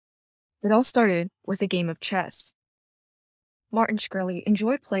It all started with a game of chess. Martin Shkreli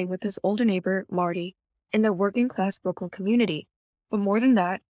enjoyed playing with his older neighbor, Marty, in the working class Brooklyn community, but more than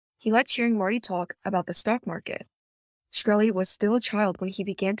that, he liked hearing Marty talk about the stock market. Shkreli was still a child when he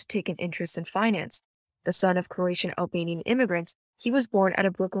began to take an interest in finance. The son of Croatian Albanian immigrants, he was born at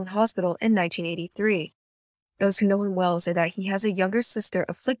a Brooklyn hospital in 1983. Those who know him well say that he has a younger sister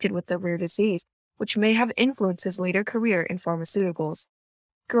afflicted with a rare disease, which may have influenced his later career in pharmaceuticals.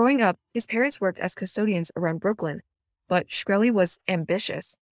 Growing up, his parents worked as custodians around Brooklyn, but Shkreli was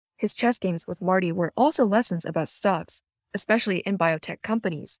ambitious. His chess games with Marty were also lessons about stocks, especially in biotech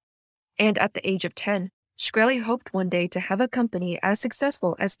companies. And at the age of 10, Shkreli hoped one day to have a company as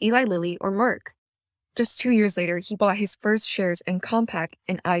successful as Eli Lilly or Merck. Just 2 years later, he bought his first shares in Compaq,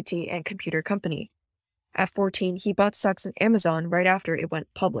 an IT and computer company. At 14, he bought stocks in Amazon right after it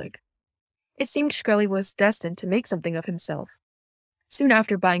went public. It seemed Shkreli was destined to make something of himself. Soon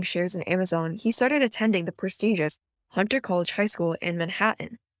after buying shares in Amazon, he started attending the prestigious Hunter College High School in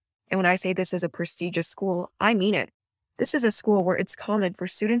Manhattan. And when I say this is a prestigious school, I mean it. This is a school where it's common for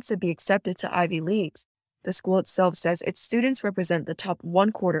students to be accepted to Ivy Leagues. The school itself says its students represent the top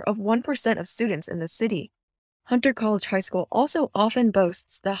 1/4 of 1% of students in the city. Hunter College High School also often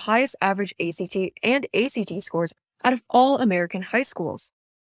boasts the highest average ACT and ACT scores out of all American high schools.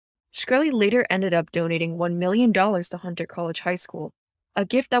 Shkreli later ended up donating $1 million to Hunter College High School, a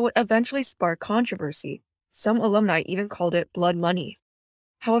gift that would eventually spark controversy. Some alumni even called it blood money.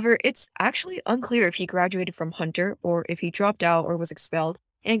 However, it's actually unclear if he graduated from Hunter or if he dropped out or was expelled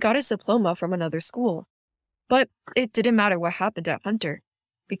and got his diploma from another school. But it didn't matter what happened at Hunter,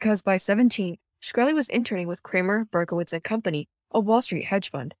 because by 17, Shkreli was interning with Kramer, Berkowitz and Company, a Wall Street hedge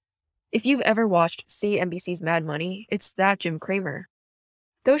fund. If you've ever watched CNBC's Mad Money, it's that Jim Cramer.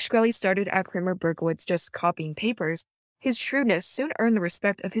 Though Shkreli started at Kramer Berkowitz just copying papers, his shrewdness soon earned the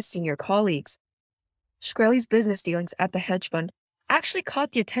respect of his senior colleagues. Shkreli's business dealings at the hedge fund actually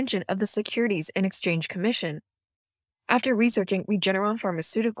caught the attention of the Securities and Exchange Commission. After researching Regeneron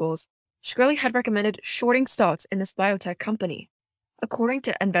Pharmaceuticals, Shkreli had recommended shorting stocks in this biotech company. According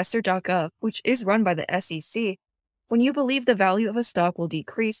to Investor.gov, which is run by the SEC, when you believe the value of a stock will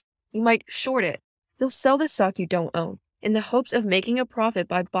decrease, you might short it. You'll sell the stock you don't own, in the hopes of making a profit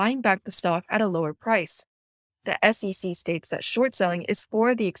by buying back the stock at a lower price. The SEC states that short selling is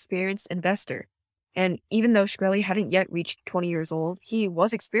for the experienced investor. And even though Shkreli hadn't yet reached 20 years old, he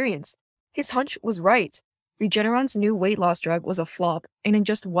was experienced. His hunch was right. Regeneron's new weight loss drug was a flop, and in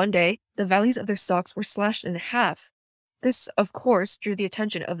just one day, the values of their stocks were slashed in half. This, of course, drew the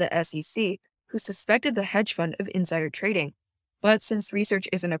attention of the SEC, who suspected the hedge fund of insider trading. But since research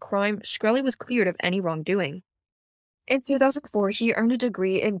isn't a crime, Shkreli was cleared of any wrongdoing. In 2004, he earned a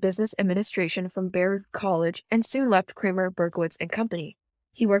degree in business administration from Baruch College and soon left Kramer, Berkowitz and Company.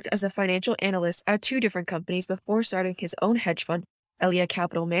 He worked as a financial analyst at 2 different companies before starting his own hedge fund, Elia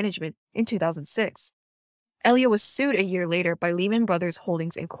Capital Management, in 2006. Elia was sued a year later by Lehman Brothers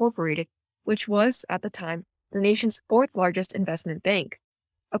Holdings Incorporated, which was, at the time, the nation's 4th largest investment bank.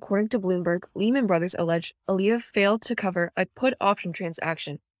 According to Bloomberg, Lehman Brothers alleged Elia failed to cover a put option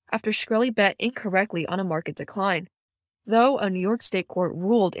transaction after Shkreli bet incorrectly on a market decline. Though a New York state court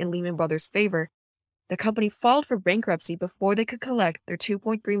ruled in Lehman Brothers' favor, the company filed for bankruptcy before they could collect their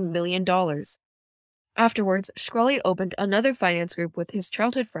 $2.3 million. Afterwards, Shkreli opened another finance group with his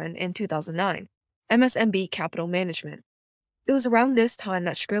childhood friend in 2009, MSMB Capital Management. It was around this time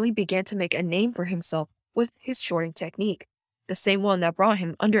that Shkreli began to make a name for himself with his shorting technique, the same one that brought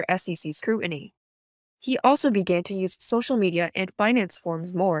him under SEC scrutiny. He also began to use social media and finance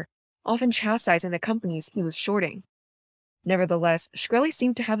forums more, often chastising the companies he was shorting. Nevertheless, Shkreli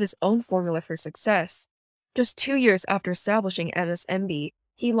seemed to have his own formula for success. Just 2 years after establishing MSMB,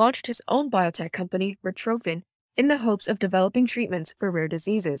 he launched his own biotech company, Retrophin, in the hopes of developing treatments for rare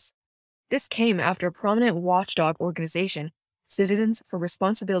diseases. This came after a prominent watchdog organization, Citizens for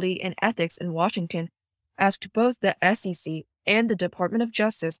Responsibility and Ethics in Washington, asked both the SEC and the Department of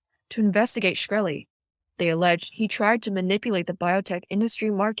Justice to investigate Shkreli. They alleged he tried to manipulate the biotech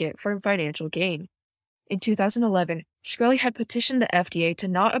industry market for financial gain. In 2011, Shkreli had petitioned the FDA to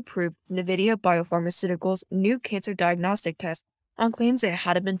not approve NVIDIA Biopharmaceuticals' new cancer diagnostic test on claims it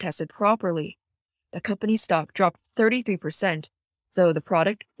hadn't been tested properly. The company's stock dropped 33%, though the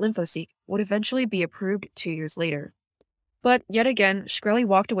product, Lymphoseek, would eventually be approved 2 years later. But yet again, Shkreli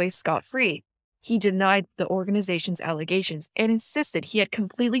walked away scot-free. He denied the organization's allegations and insisted he had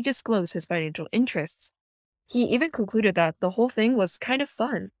completely disclosed his financial interests. He even concluded that the whole thing was kind of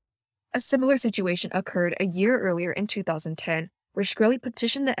fun. A similar situation occurred a year earlier in 2010, where Shkreli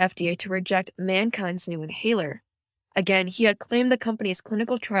petitioned the FDA to reject MannKind's new inhaler. Again, he had claimed the company's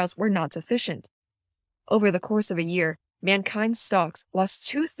clinical trials were not sufficient. Over the course of a year, Mankind's stocks lost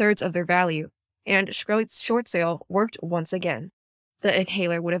 2/3 of their value, and Shkreli's short sale worked once again. The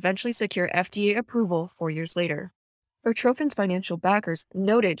inhaler would eventually secure FDA approval 4 years later. Retrophin's financial backers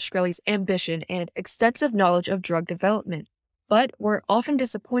noted Shkreli's ambition and extensive knowledge of drug development, but were often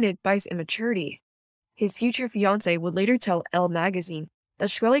disappointed by his immaturity. His future fiancée would later tell Elle magazine that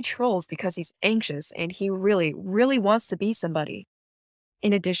Shkreli trolls because he's anxious and he really, really wants to be somebody.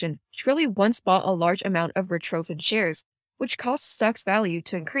 In addition, Shkreli once bought a large amount of Retrophin shares, which caused stock's value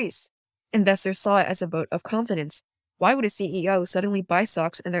to increase. Investors saw it as a vote of confidence. Why would a CEO suddenly buy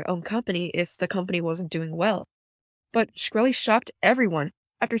stocks in their own company if the company wasn't doing well? But Shkreli shocked everyone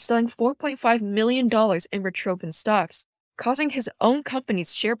after selling $4.5 million in Retrophin stocks, causing his own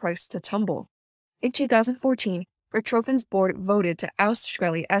company's share price to tumble. In 2014, Retrophin's board voted to oust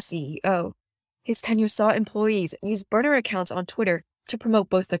Shkreli as CEO. His tenure saw employees use burner accounts on Twitter to promote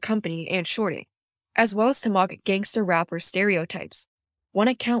both the company and shorting, as well as to mock gangster rapper stereotypes. One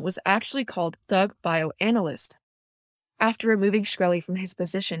account was actually called Thug Bioanalyst. After removing Shkreli from his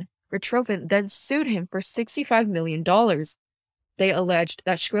position, Retrophin then sued him for $65 million. They alleged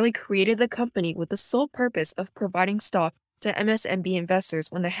that Shkreli created the company with the sole purpose of providing stock to MSNB investors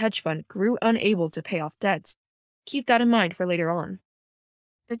when the hedge fund grew unable to pay off debts. Keep that in mind for later on.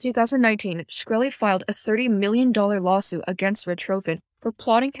 In 2019, Shkreli filed a $30 million lawsuit against Retrophin for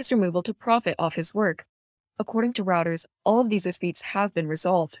plotting his removal to profit off his work. According to Reuters, all of these disputes have been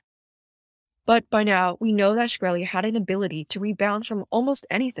resolved. But by now, we know that Shkreli had an ability to rebound from almost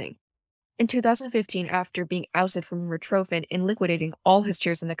anything. In 2015, after being ousted from Retrophin and liquidating all his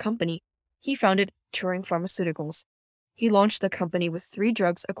shares in the company, he founded Turing Pharmaceuticals. He launched the company with 3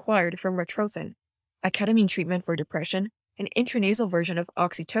 drugs acquired from Retrophin: a ketamine treatment for depression, an intranasal version of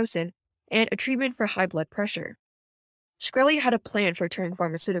oxytocin, and a treatment for high blood pressure. Shkreli had a plan for Turing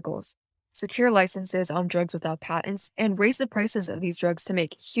Pharmaceuticals: secure licenses on drugs without patents and raise the prices of these drugs to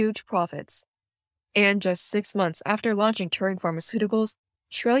make huge profits. And just 6 months after launching Turing Pharmaceuticals,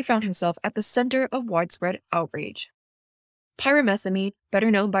 Shkreli found himself at the center of widespread outrage. Pyrimethamine, better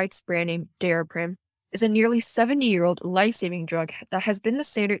known by its brand name Daraprim, is a nearly 70-year-old life-saving drug that has been the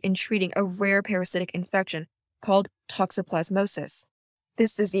standard in treating a rare parasitic infection called toxoplasmosis.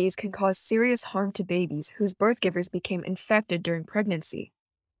 This disease can cause serious harm to babies whose birth givers became infected during pregnancy.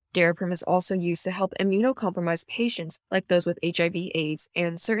 Daraprim is also used to help immunocompromised patients like those with HIV/AIDS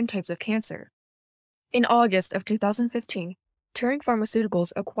and certain types of cancer. In August of 2015, Turing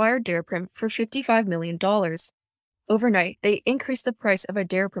Pharmaceuticals acquired Daraprim for $55 million. Overnight, they increased the price of a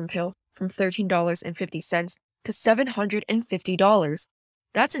Daraprim pill from $13.50 to $750.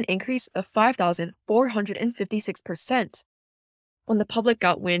 That's an increase of 5,456%. When the public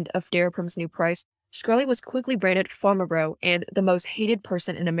got wind of Daraprim's new price, Shkreli was quickly branded Pharma-Bro and the most hated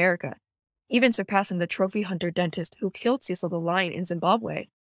person in America, even surpassing the trophy hunter dentist who killed Cecil the Lion in Zimbabwe.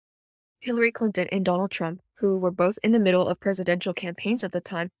 Hillary Clinton and Donald Trump, who were both in the middle of presidential campaigns at the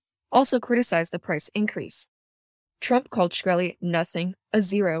time, also criticized the price increase. Trump called Shkreli nothing, a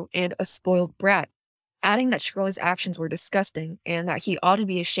zero, and a spoiled brat, adding that Shkreli's actions were disgusting and that he ought to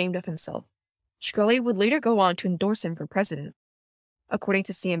be ashamed of himself. Shkreli would later go on to endorse him for president. According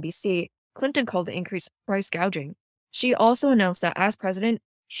to CNBC, Clinton called the increase price gouging. She also announced that as president,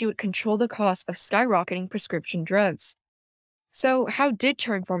 she would control the cost of skyrocketing prescription drugs. So how did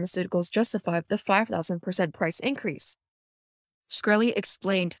Turing Pharmaceuticals justify the 5,000% price increase? Shkreli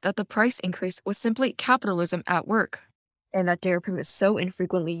explained that the price increase was simply capitalism at work, and that Daraprim is so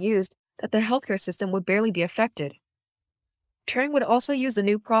infrequently used that the healthcare system would barely be affected. Turing would also use the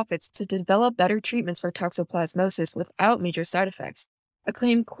new profits to develop better treatments for toxoplasmosis without major side effects, a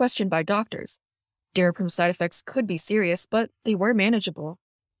claim questioned by doctors. Daraprim's side effects could be serious, but they were manageable.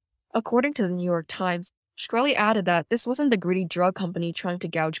 According to the New York Times, Shkreli added that this wasn't the greedy drug company trying to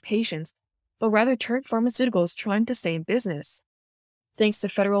gouge patients, but rather Turing Pharmaceuticals trying to stay in business. Thanks to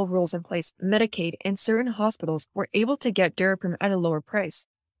federal rules in place, Medicaid and certain hospitals were able to get Daraprim at a lower price,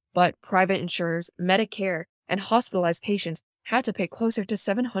 but private insurers, Medicare, and hospitalized patients had to pay closer to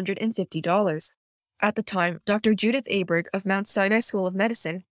 $750. At the time, Dr. Judith Aberg of Mount Sinai School of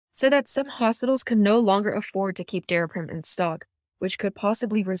Medicine said that some hospitals could no longer afford to keep Daraprim in stock, which could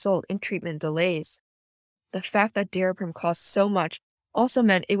possibly result in treatment delays. The fact that Daraprim cost so much also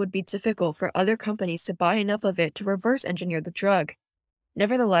meant it would be difficult for other companies to buy enough of it to reverse engineer the drug.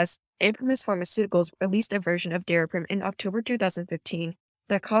 Nevertheless, Imprimis Pharmaceuticals released a version of Daraprim in October 2015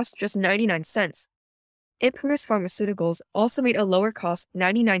 that cost just 99 cents. Imprimis Pharmaceuticals also made a lower-cost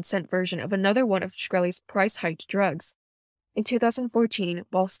 99-cent version of another one of Shkreli's price-hiked drugs. In 2014,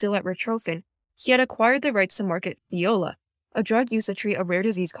 while still at Retrophin, He had acquired the rights to market Thiola, a drug used to treat a rare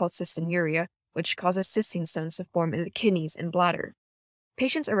disease called cystinuria, which causes cystine stones to form in the kidneys and bladder.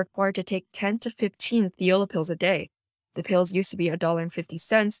 Patients are required to take 10 to 15 Thiola pills a day. The pills used to be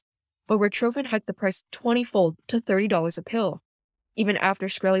 $1.50, but Retrophin hiked the price 20-fold to $30 a pill. Even after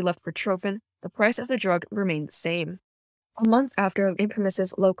Shkreli left Retrophin, the price of the drug remained the same. A month after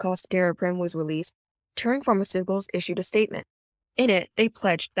Imprimis's low-cost Daraprim was released, Turing Pharmaceuticals issued a statement. In it, they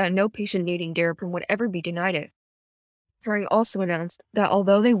pledged that no patient needing Daraprim would ever be denied it. Turing also announced that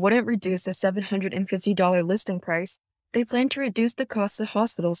although they wouldn't reduce the $750 listing price, they planned to reduce the cost to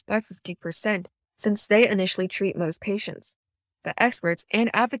hospitals by 50%, since they initially treat most patients. But experts and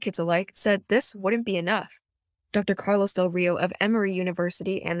advocates alike said this wouldn't be enough. Dr. Carlos Del Rio of Emory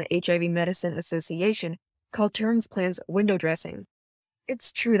University and the HIV Medicine Association called Turing's plans window dressing.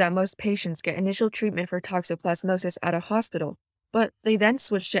 It's true that most patients get initial treatment for toxoplasmosis at a hospital, but they then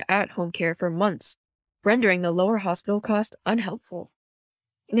switch to at-home care for months, rendering the lower hospital cost unhelpful.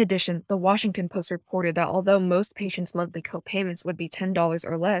 In addition, the Washington Post reported that although most patients' monthly co-payments would be $10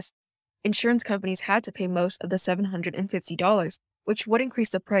 or less, insurance companies had to pay most of the $750, which would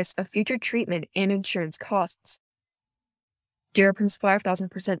increase the price of future treatment and insurance costs. Daraprim's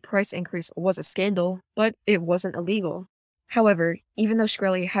 5,000% price increase was a scandal, but it wasn't illegal. However, even though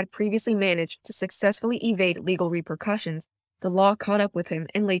Shkreli had previously managed to successfully evade legal repercussions, the law caught up with him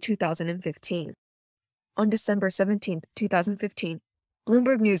in late 2015. On December 17, 2015,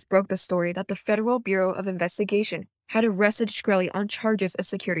 Bloomberg News broke the story that the Federal Bureau of Investigation had arrested Shkreli on charges of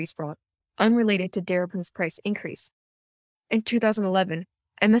securities fraud, unrelated to Daraprim's price increase. In 2011,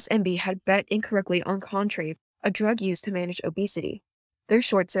 MSNB had bet incorrectly on Contrave, a drug used to manage obesity. Their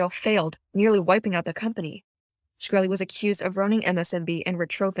short sale failed, nearly wiping out the company. Shkreli was accused of running MSNB and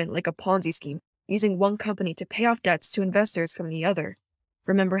Retrophin like a Ponzi scheme, using one company to pay off debts to investors from the other.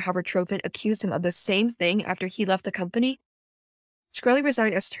 Remember how Retrophin accused him of the same thing after he left the company? Shkreli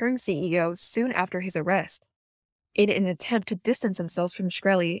resigned as Turing CEO soon after his arrest. In an attempt to distance themselves from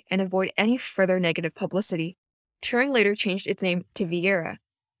Shkreli and avoid any further negative publicity, Turing later changed its name to Viera.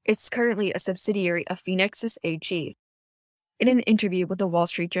 It's currently a subsidiary of Phenexus AG. In an interview with the Wall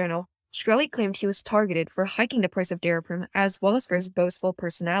Street Journal, Shkreli claimed he was targeted for hiking the price of Daraprim as well as for his boastful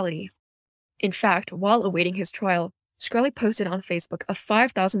personality. In fact, while awaiting his trial, Shkreli posted on Facebook a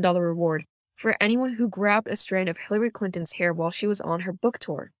 $5,000 reward for anyone who grabbed a strand of Hillary Clinton's hair while she was on her book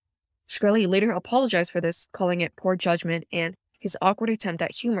tour. Shkreli later apologized for this, calling it poor judgment and his awkward attempt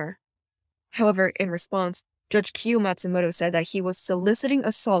at humor. However, in response, Judge Kiyo Matsumoto said that he was soliciting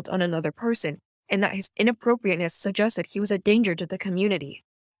assault on another person and that his inappropriateness suggested he was a danger to the community.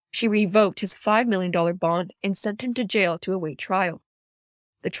 She revoked his $5 million bond and sent him to jail to await trial.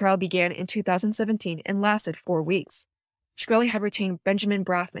 The trial began in 2017 and lasted 4 weeks. Shkreli had retained Benjamin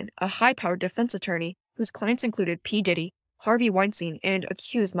Brafman, a high-powered defense attorney whose clients included P. Diddy, Harvey Weinstein, and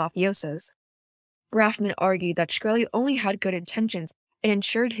accused mafiosos. Brafman argued that Shkreli only had good intentions and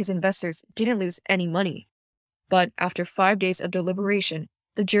ensured his investors didn't lose any money. But after 5 days of deliberation,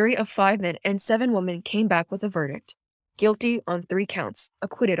 the jury of 5 men and 7 women came back with a verdict. Guilty on 3 counts,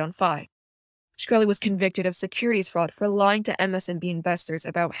 acquitted on 5. Shkreli was convicted of securities fraud for lying to MSNB investors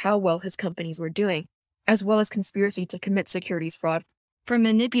about how well his companies were doing, as well as conspiracy to commit securities fraud for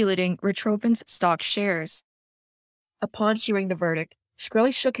manipulating Retrophin's stock shares. Upon hearing the verdict,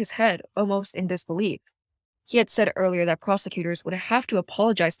 Shkreli shook his head, almost in disbelief. He had said earlier that prosecutors would have to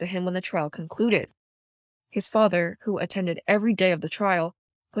apologize to him when the trial concluded. His father, who attended every day of the trial,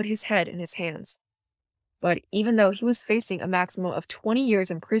 put his head in his hands. But even though he was facing a maximum of 20 years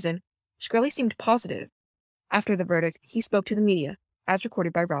in prison, Shkreli seemed positive. After the verdict, he spoke to the media, as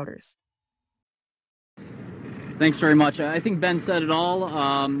recorded by Reuters. Thanks very much. I think Ben said it all.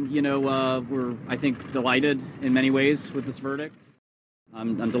 We're, I think, delighted in many ways with this verdict.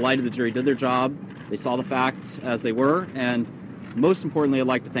 I'm delighted the jury did their job. They saw the facts as they were. And most importantly, I'd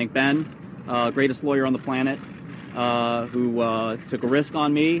like to thank Ben, greatest lawyer on the planet, who took a risk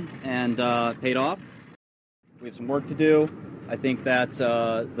on me and paid off. We have some work to do. I think that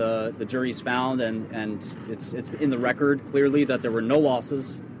the jury's found, and it's in the record clearly that there were no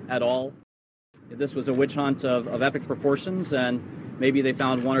losses at all. This was a witch hunt of epic proportions, and maybe they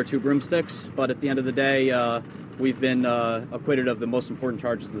found 1 or 2 broomsticks, but at the end of the day, we've been acquitted of the most important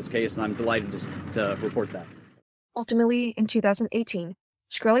charges of this case, and I'm delighted to report that. Ultimately, in 2018,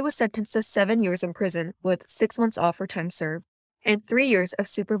 Shkreli was sentenced to 7 years in prison with 6 months off for time served and 3 years of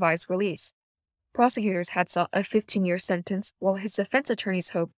supervised release. Prosecutors had sought a 15-year sentence, while his defense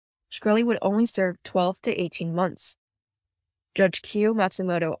attorneys hoped Shkreli would only serve 12 to 18 months. Judge Kiyo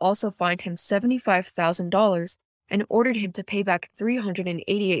Matsumoto also fined him $75,000 and ordered him to pay back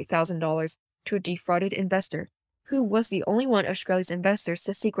 $388,000 to a defrauded investor, who was the only one of Shkreli's investors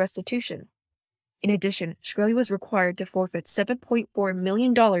to seek restitution. In addition, Shkreli was required to forfeit $7.4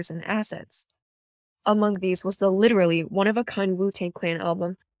 million in assets. Among these was the literally one-of-a-kind Wu-Tang Clan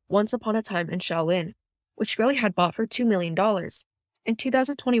album, Once Upon a Time in Shaolin, which Shkreli had bought for $2 million. In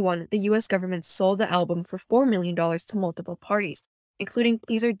 2021, the U.S. government sold the album for $4 million to multiple parties, including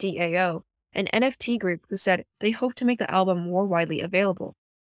Pleaser DAO, an NFT group who said they hope to make the album more widely available.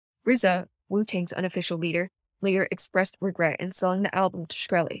 RZA, Wu-Tang's unofficial leader, later expressed regret in selling the album to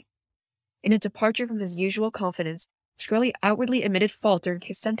Shkreli. In a departure from his usual confidence, Shkreli outwardly admitted fault during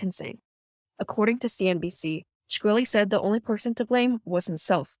his sentencing. According to CNBC, Shkreli said the only person to blame was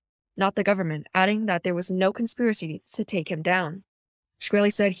himself, not the government, adding that there was no conspiracy to take him down.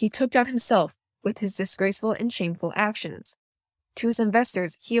 Shkreli said he took down himself with his disgraceful and shameful actions. To his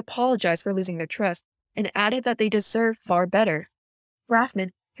investors, he apologized for losing their trust and added that they deserve far better.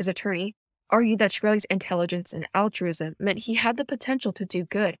 Braffman, his attorney, argued that Shkreli's intelligence and altruism meant he had the potential to do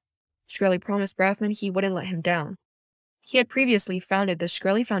good. Shkreli promised Braffman he wouldn't let him down. He had previously founded the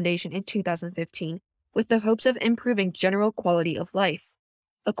Shkreli Foundation in 2015 with the hopes of improving general quality of life.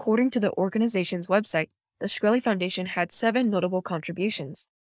 According to the organization's website, the Shkreli Foundation had 7 notable contributions.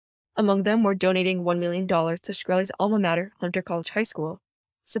 Among them were donating $1 million to Shkreli's alma mater, Hunter College High School,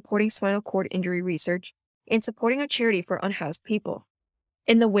 supporting spinal cord injury research, and supporting a charity for unhoused people.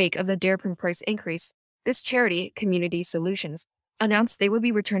 In the wake of the Daraprim price increase, this charity, Community Solutions, announced they would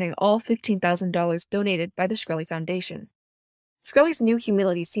be returning all $15,000 donated by the Shkreli Foundation. Shkreli's new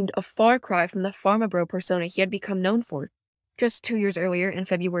humility seemed a far cry from the pharma bro persona he had become known for. Just 2 years earlier, in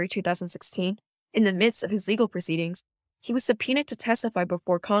February 2016, in the midst of his legal proceedings, he was subpoenaed to testify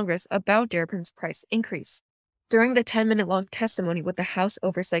before Congress about Daraprim's price increase. During the 10-minute-long testimony with the House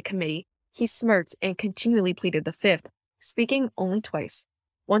Oversight Committee, he smirked and continually pleaded the fifth, speaking only twice,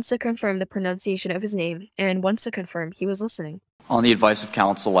 once to confirm the pronunciation of his name and once to confirm he was listening. On the advice of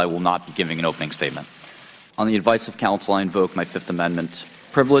counsel, I will not be giving an opening statement. On the advice of counsel, I invoke my Fifth Amendment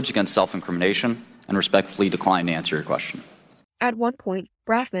privilege against self-incrimination and respectfully decline to answer your question. At one point,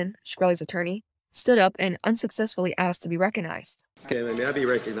 Braffman, Shkreli's attorney, stood up and unsuccessfully asked to be recognized. Okay, may I be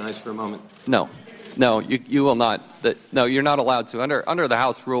recognized for a moment? No, you will not. No, you're not allowed to. Under the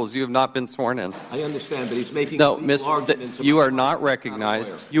House rules, you have not been sworn in. I understand, but he's making No, arguments. you are not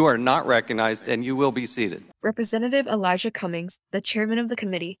recognized. You are not recognized, and you will be seated. Representative Elijah Cummings, the chairman of the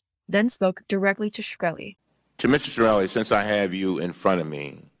committee, then spoke directly to Shkreli. To Mr. Shkreli, since I have you in front of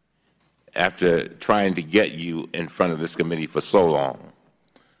me, after trying to get you in front of this committee for so long,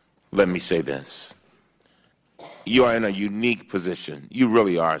 let me say this. You are in a unique position. You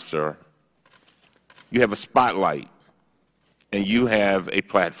really are, sir. You have a spotlight, and you have a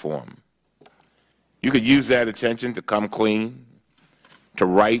platform. You could use that attention to come clean, to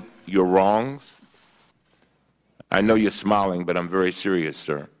right your wrongs. I know you're smiling, but I'm very serious,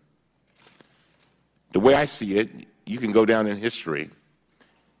 sir. The way I see it, you can go down in history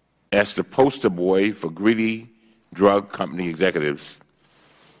as the poster boy for greedy drug company executives,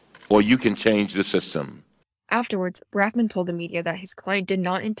 or you can change the system. Afterwards, Braffman told the media that his client did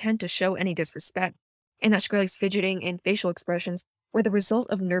not intend to show any disrespect, and that Shkreli's fidgeting and facial expressions were the result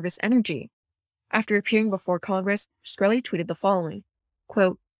of nervous energy. After appearing before Congress, Shkreli tweeted the following,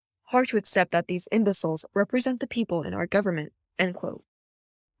 quote, "Hard to accept that these imbeciles represent the people in our government," end quote.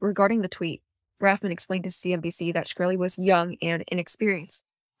 Regarding the tweet, Braffman explained to CNBC that Shkreli was young and inexperienced,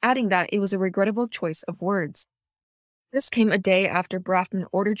 adding that it was a regrettable choice of words. This came a day after Braffman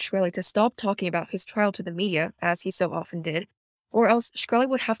ordered Shkreli to stop talking about his trial to the media, as he so often did, or else Shkreli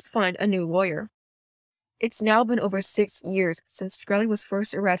would have to find a new lawyer. It's now been over 6 years since Shkreli was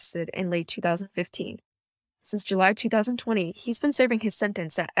first arrested in late 2015. Since July 2020, he's been serving his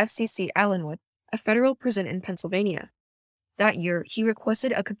sentence at FCC Allenwood, a federal prison in Pennsylvania. That year, he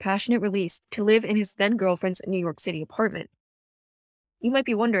requested a compassionate release to live in his then-girlfriend's New York City apartment. You might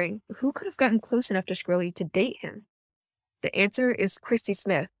be wondering, who could have gotten close enough to Shkreli to date him? The answer is Christy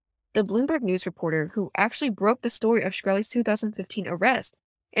Smith, the Bloomberg News reporter who actually broke the story of Shkreli's 2015 arrest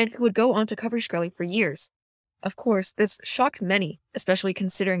and who would go on to cover Shkreli for years. Of course, this shocked many, especially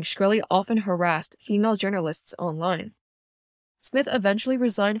considering Shkreli often harassed female journalists online. Smith eventually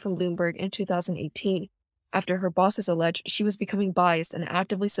resigned from Bloomberg in 2018, after her bosses alleged she was becoming biased and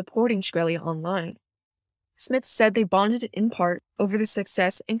actively supporting Shkreli online. Smith said they bonded in part over their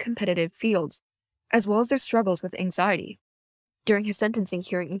success in competitive fields, as well as their struggles with anxiety. During his sentencing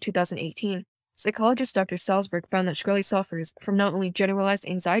hearing in 2018, psychologist Dr. Salzberg found that Shkreli suffers from not only generalized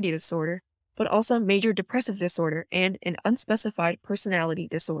anxiety disorder, but also major depressive disorder and an unspecified personality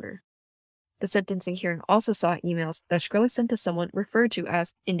disorder. The sentencing hearing also saw emails that Shkreli sent to someone referred to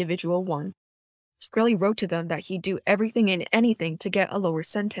as Individual 1. Shkreli wrote to them that he'd do everything and anything to get a lower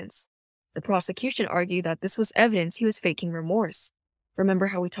sentence. The prosecution argued that this was evidence he was faking remorse. Remember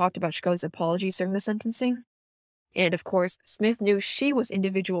how we talked about Shkreli's apologies during the sentencing? And of course, Smith knew she was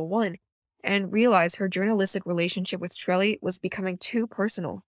individual one and realized her journalistic relationship with Shkreli was becoming too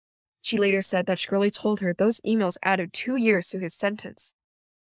personal. She later said that Shkreli told her those emails added 2 years to his sentence.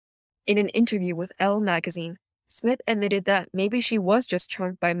 In an interview with Elle magazine, Smith admitted that maybe she was just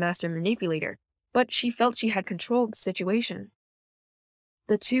charmed by a master manipulator, but she felt she had control of the situation.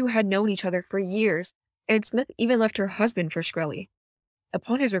 The two had known each other for years, and Smith even left her husband for Shkreli.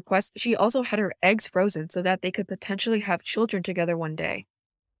 Upon his request, she also had her eggs frozen so that they could potentially have children together one day.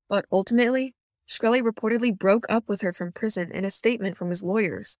 But ultimately, Shkreli reportedly broke up with her from prison in a statement from his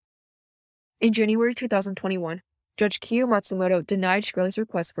lawyers. In January 2021, Judge Kiyo Matsumoto denied Shkreli's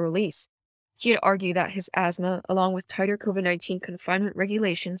request for release. He had argued that his asthma, along with tighter COVID-19 confinement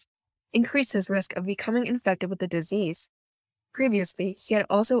regulations, increased his risk of becoming infected with the disease. Previously, he had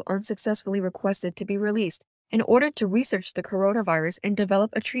also unsuccessfully requested to be released in order to research the coronavirus and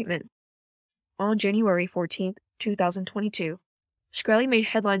develop a treatment. On January 14, 2022, Shkreli made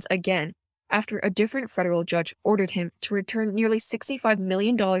headlines again after a different federal judge ordered him to return nearly $65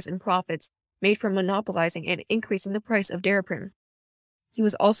 million in profits made from monopolizing and increasing the price of Daraprim. He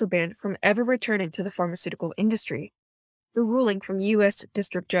was also banned from ever returning to the pharmaceutical industry. The ruling from U.S.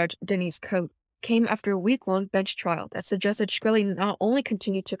 District Judge Denise Cote came after a week-long bench trial that suggested Shkreli not only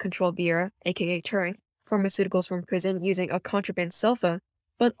continue to control Viera, aka Turing, pharmaceuticals from prison using a contraband cell phone,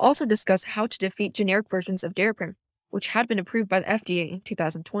 but also discuss how to defeat generic versions of Daraprim, which had been approved by the FDA in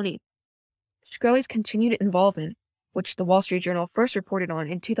 2020. Shkreli's continued involvement, which the Wall Street Journal first reported on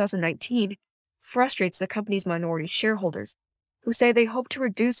in 2019, frustrates the company's minority shareholders, who say they hope to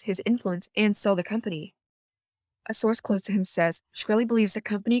reduce his influence and sell the company. A source close to him says Shkreli believes the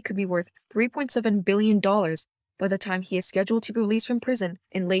company could be worth $3.7 billion by the time he is scheduled to be released from prison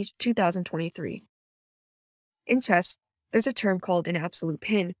in late 2023. In chess, there's a term called an absolute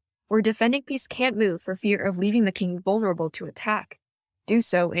pin, where a defending piece can't move for fear of leaving the king vulnerable to attack. Do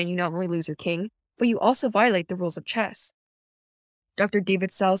so and you not only lose your king, but you also violate the rules of chess. Dr. David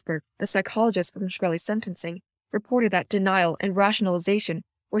Salzberg, the psychologist from Shkreli's sentencing, reported that denial and rationalization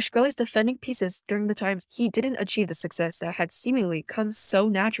were Shkreli's defending pieces during the times he didn't achieve the success that had seemingly come so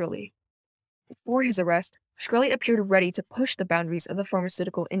naturally. Before his arrest, Shkreli appeared ready to push the boundaries of the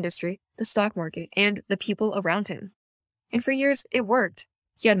pharmaceutical industry, the stock market, and the people around him. And for years, it worked.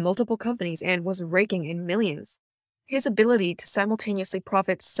 He had multiple companies and was raking in millions. His ability to simultaneously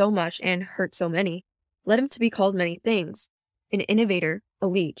profit so much and hurt so many led him to be called many things: an innovator, a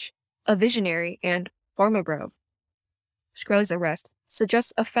leech, a visionary, and pharma bro. Shkreli's arrest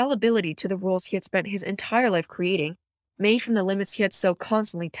suggests a fallibility to the rules he had spent his entire life creating, made from the limits he had so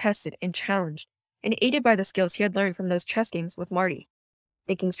constantly tested and challenged, and aided by the skills he had learned from those chess games with Marty.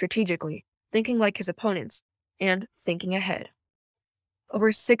 Thinking strategically, thinking like his opponents, and thinking ahead.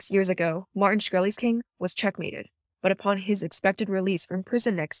 Over 6 years ago, Martin Shkreli's king was checkmated, but upon his expected release from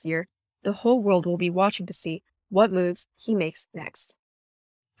prison next year, the whole world will be watching to see what moves he makes next.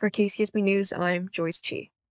 For KCSB News, I'm Joyce Chi.